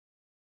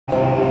Come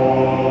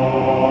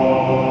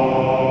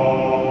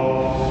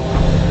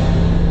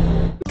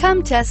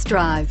test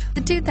drive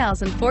the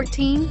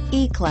 2014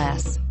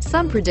 E-Class.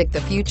 Some predict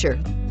the future.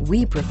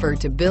 We prefer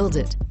to build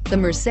it. The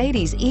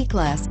Mercedes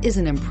E-Class is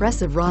an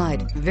impressive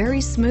ride,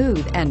 very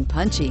smooth and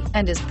punchy,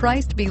 and is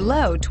priced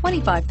below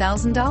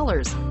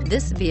 $25,000.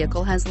 This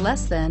vehicle has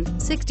less than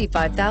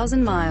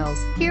 65,000 miles.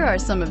 Here are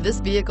some of this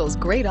vehicle's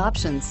great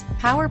options: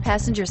 power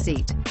passenger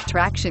seat,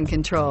 traction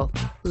control,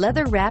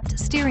 leather-wrapped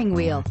steering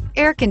wheel,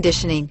 air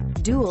conditioning,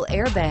 dual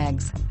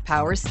airbags,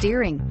 power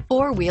steering,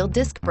 four-wheel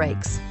disc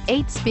brakes,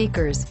 8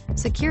 speakers,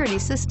 security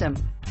system,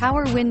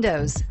 power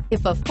windows.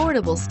 If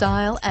affordable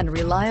style and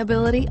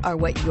reliability are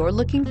what you're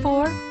looking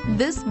for,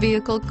 this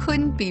vehicle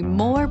couldn't be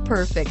more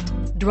perfect.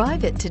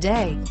 Drive it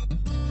today.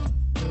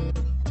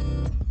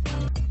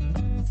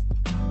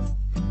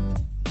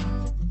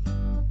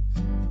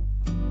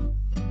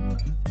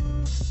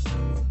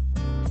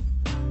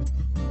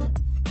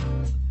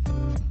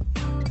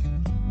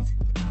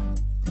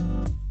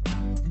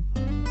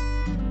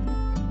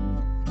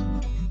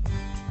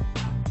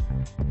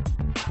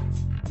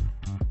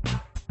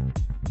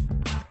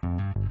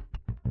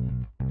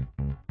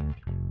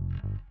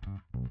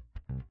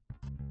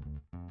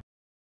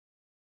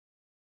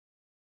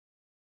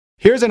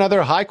 Here's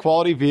another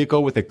high-quality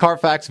vehicle with a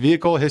Carfax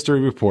Vehicle History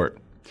Report.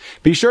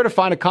 Be sure to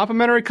find a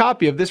complimentary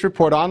copy of this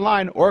report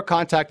online or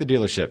contact the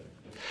dealership.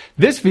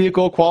 This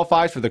vehicle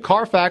qualifies for the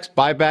Carfax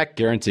Buyback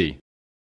Guarantee.